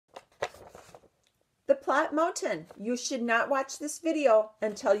Plot Mountain. You should not watch this video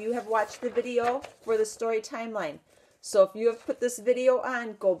until you have watched the video for the story timeline. So if you have put this video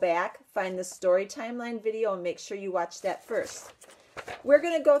on, go back, find the story timeline video, and make sure you watch that first. We're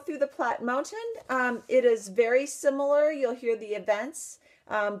going to go through the Plot Mountain. It is very similar. You'll hear the events,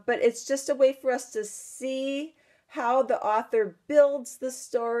 but it's just a way for us to see how the author builds the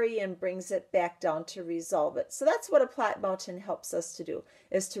story and brings it back down to resolve it. So that's what a Plot Mountain helps us to do,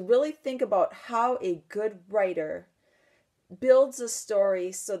 is to really think about how a good writer builds a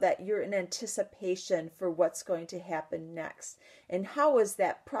story so that you're in anticipation for what's going to happen next. And how is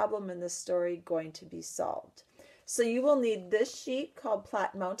that problem in the story going to be solved? So you will need this sheet called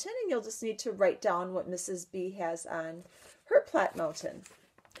Plot Mountain, and you'll just need to write down what Mrs. B has on her Plot Mountain.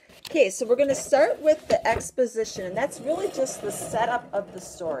 Okay, so we're going to start with the exposition, and that's really just the setup of the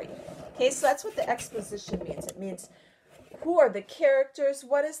story. Okay, so that's what the exposition means. It means who are the characters,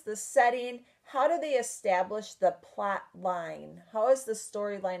 what is the setting, how do they establish the plot line, how is the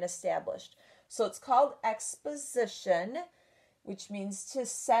storyline established. So it's called exposition, which means to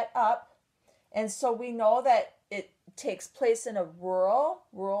set up, and so we know that it takes place in a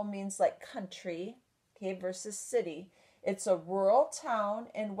rural means like country, okay, versus city. It's a rural town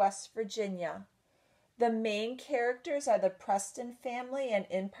in West Virginia. The main characters are the Preston family, and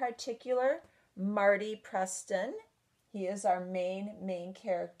in particular, Marty Preston. He is our main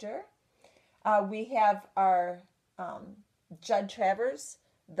character. We have our Judd Travers,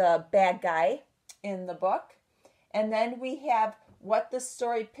 the bad guy in the book. And then we have what the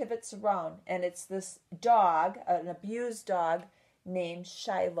story pivots around, and it's this dog, an abused dog named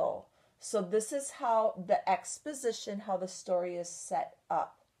Shiloh. So this is how the exposition, how the story is set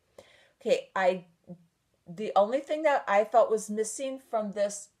up. Okay, the only thing that I felt was missing from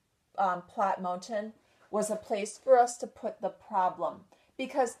this Plot Mountain was a place for us to put the problem.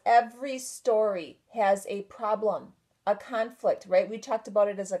 Because every story has a problem, a conflict, right? We talked about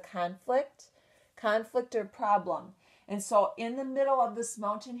it as a conflict or problem. And so in the middle of this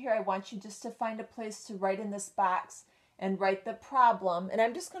mountain here, I want you just to find a place to write in this box and write the problem. And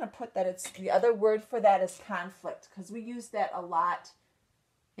I'm just going to put that it's the other word for that is conflict, because we use that a lot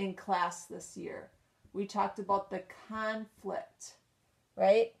in class this year. We talked about the conflict,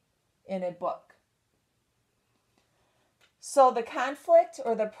 right, in a book. So the conflict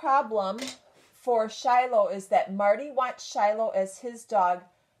or the problem for Shiloh is that Marty wants Shiloh as his dog,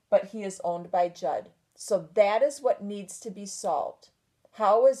 but he is owned by Judd. So that is what needs to be solved.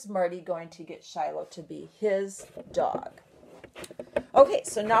 How is Marty going to get Shiloh to be his dog? Okay,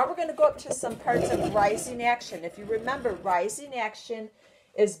 so now we're going to go up to some parts of rising action. If you remember, rising action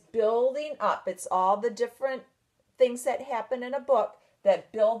is building up. It's all the different things that happen in a book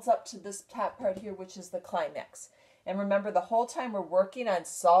that builds up to this top part here, which is the climax. And remember, the whole time we're working on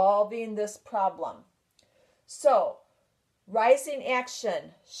solving this problem. So, rising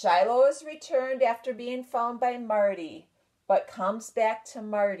action. Shiloh is returned after being found by Marty, but comes back to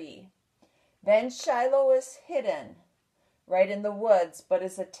Marty. Then Shiloh is hidden right in the woods, but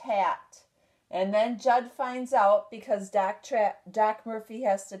is attacked. And then Judd finds out because Doc Murphy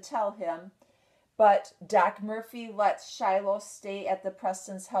has to tell him, but Doc Murphy lets Shiloh stay at the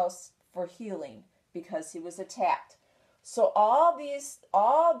Preston's house for healing because he was attacked. So all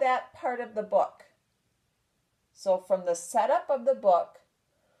that part of the book, so from the setup of the book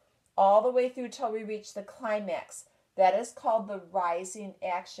all the way through till we reach the climax, that is called the rising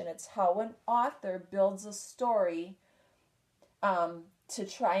action. It's how an author builds a story to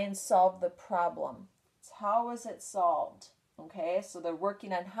try and solve the problem. It's how is it solved? Okay, so they're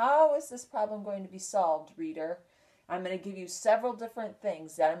working on how is this problem going to be solved, reader. I'm going to give you several different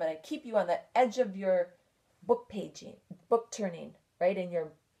things that I'm going to keep you on the edge of your book turning, right? In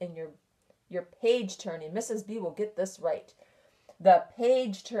your page turning. Mrs. B will get this right. The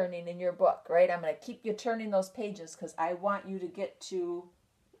page turning in your book, right? I'm going to keep you turning those pages because I want you to get to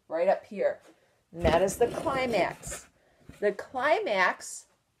right up here. And that is the climax. The climax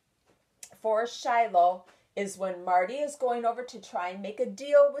for Shiloh is when Marty is going over to try and make a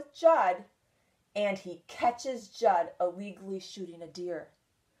deal with Judd, and he catches Judd illegally shooting a deer.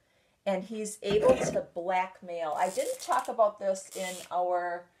 And he's able to blackmail. I didn't talk about this in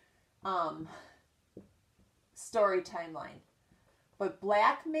our story timeline. But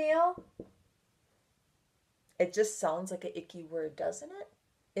blackmail, it just sounds like an icky word, doesn't it?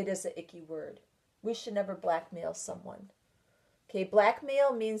 It is an icky word. We should never blackmail someone. Okay,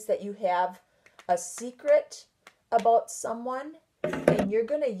 blackmail means that you have a secret about someone and you're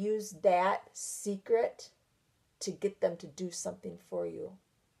going to use that secret to get them to do something for you.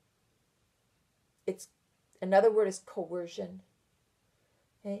 Another word is coercion.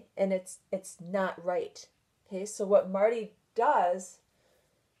 Okay, and it's not right. Okay, so what Marty does,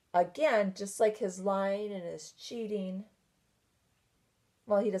 again, just like his lying and his cheating,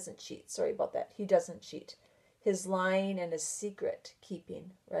 well, he doesn't cheat. Sorry about that. He doesn't cheat. His lying and his secret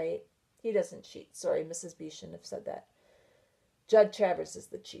keeping, right? He doesn't cheat. Sorry, Mrs. B shouldn't have said that. Judd Travers is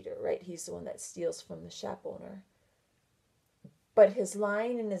the cheater, right? He's the one that steals from the shop owner. But his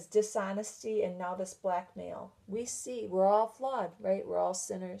lying and his dishonesty and now this blackmail, we see we're all flawed, right? We're all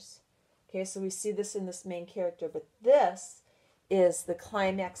sinners. Okay, so we see this in this main character. But this is the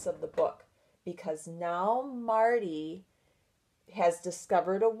climax of the book because now Marty has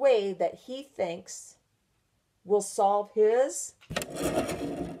discovered a way that he thinks will solve his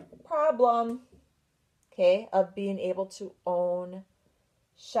problem, okay, of being able to own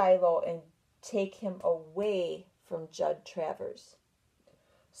Shiloh and take him away from Judd Travers.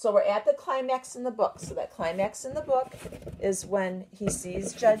 So we're at the climax in the book. So that climax in the book is when he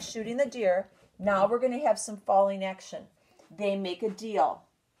sees Judd shooting the deer. Now we're going to have some falling action. They make a deal.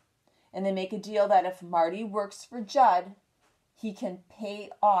 And they make a deal that if Marty works for Judd, he can pay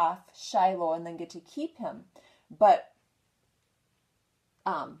off Shiloh and then get to keep him. But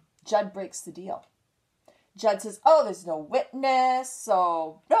Judd breaks the deal. Judd says, oh, there's no witness,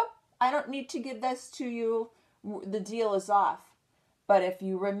 so nope, I don't need to give this to you. The deal is off. But if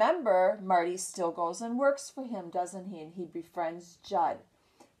you remember, Marty still goes and works for him, doesn't he? And he befriends Judd.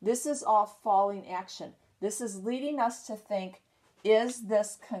 This is all falling action. This is leading us to think, is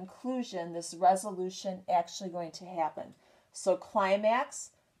this conclusion, this resolution actually going to happen? So climax,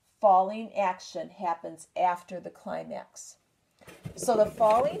 falling action happens after the climax. So the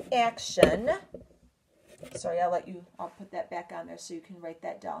falling action, sorry, I'll put that back on there so you can write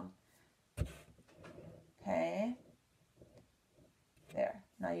that down. Okay. There.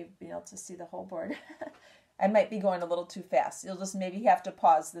 Now you've been able to see the whole board. I might be going a little too fast. You'll just maybe have to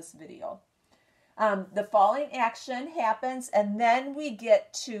pause this video. The falling action happens, and then we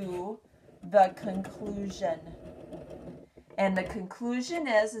get to the conclusion. And the conclusion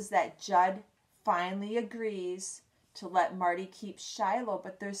is that Judd finally agrees to let Marty keep Shiloh,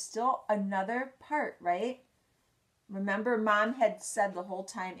 but there's still another part, right? Remember, Mom had said the whole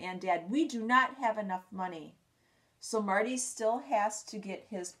time, and Dad, we do not have enough money. So Marty still has to get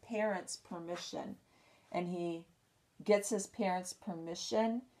his parents' permission. And he gets his parents'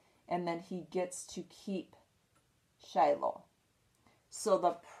 permission, and then he gets to keep Shiloh. So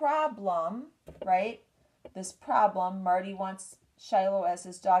the problem, right? This problem, Marty wants Shiloh as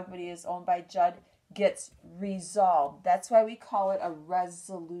his dog, but he is owned by Judd, gets resolved. That's why we call it a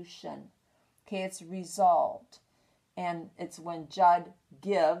resolution. Okay, it's resolved. And it's when Judd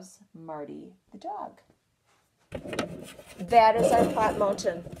gives Marty the dog. That is our plot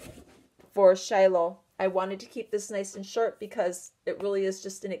mountain for Shiloh. I wanted to keep this nice and short because it really is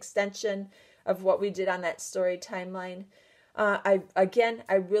just an extension of what we did on that story timeline. I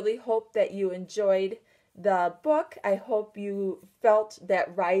really hope that you enjoyed the book. I hope you felt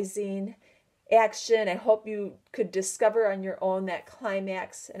that rising action. I hope you could discover on your own that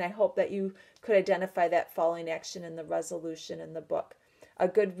climax, and I hope that you could identify that falling action in the resolution in the book. A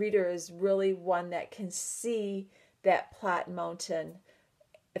good reader is really one that can see that plot mountain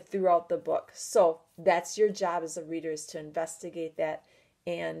throughout the book. So that's your job as a reader, is to investigate that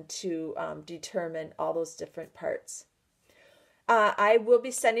and to determine all those different parts. I will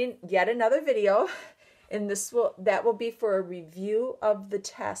be sending yet another video, and that will be for a review of the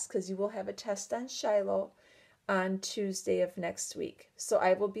test, because you will have a test on Shiloh on Tuesday of next week. So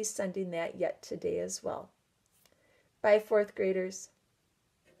I will be sending that yet today as well. Bye, fourth graders.